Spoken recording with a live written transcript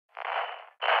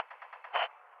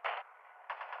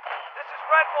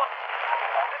Red 1.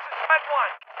 This is Red 1.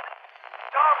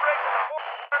 Tom Briggs in the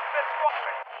 405th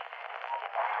Squadron.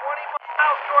 20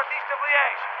 miles northeast of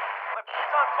Liège. My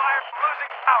plane's on fire from losing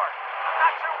power. I'm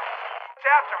not sure what's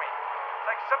after me. It's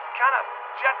like some kind of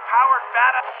jet-powered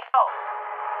bat out of hell.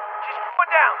 She's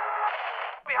going down.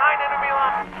 Behind enemy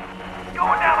line.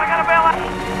 Going down, I gotta bail out.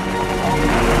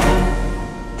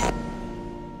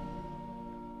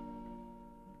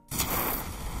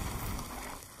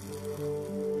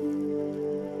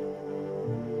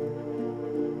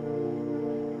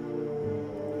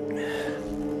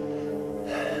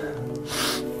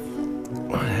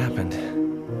 What happened?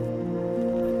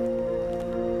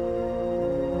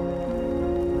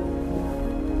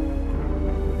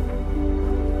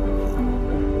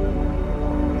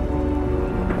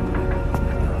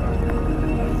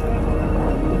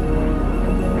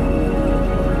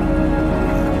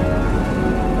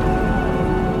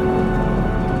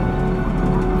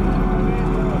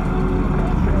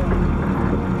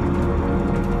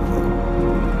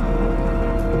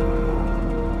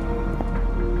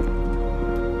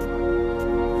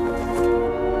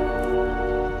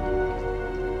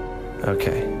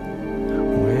 Okay.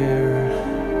 Where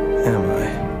am I?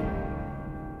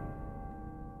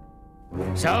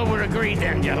 So we're agreed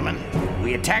then, gentlemen.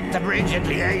 We attack the bridge at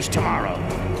Liège tomorrow.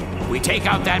 If we take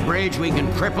out that bridge, we can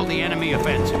cripple the enemy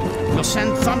offensive. We'll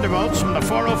send thunderbolts from the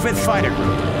 405th Fighter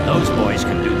Group. Those boys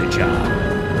can do the job.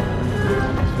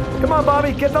 Come on,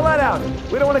 Bobby, get the lead out.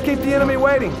 We don't want to keep the enemy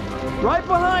waiting. Right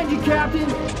behind you, Captain.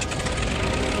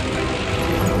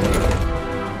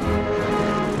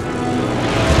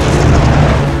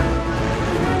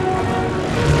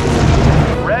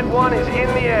 Red 1 is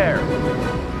in the air.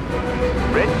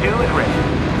 Red 2 is ready.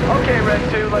 Okay, Red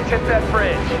 2, let's hit that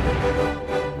bridge.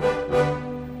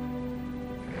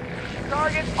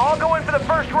 Target, I'll go in for the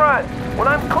first run. When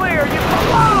I'm clear, you...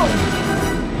 Whoa!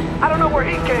 I don't know where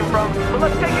he came from, but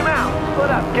let's take him out.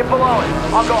 Split up, get below him.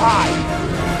 I'll go high.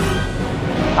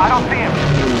 I don't see him.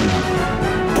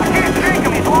 I can't shake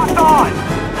him, he's locked on.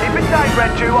 Keep it tight,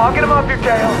 Red 2. I'll get him off your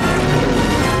tail.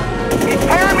 He's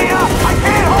tearing me up. I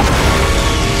can't hold him.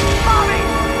 Bobby,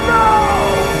 no!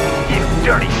 You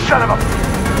dirty son of a...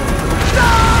 No!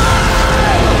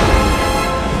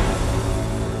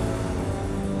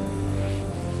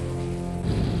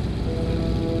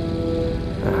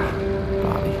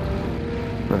 Bobby.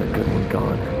 Another good one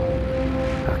gone.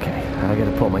 Okay, I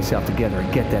gotta pull myself together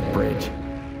and get that bridge.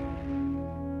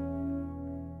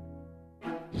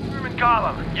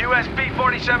 Column, US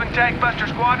B-47 Tank Buster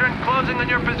Squadron closing on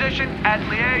your position at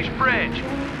Liège Bridge.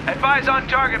 Advise on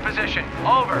target position.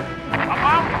 Over.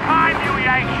 About time you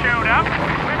Yanks showed up.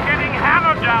 We're getting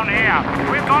hammered down here.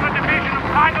 We've got a division of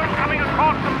Tigers coming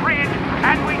across the bridge,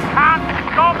 and we can't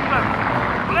stop them.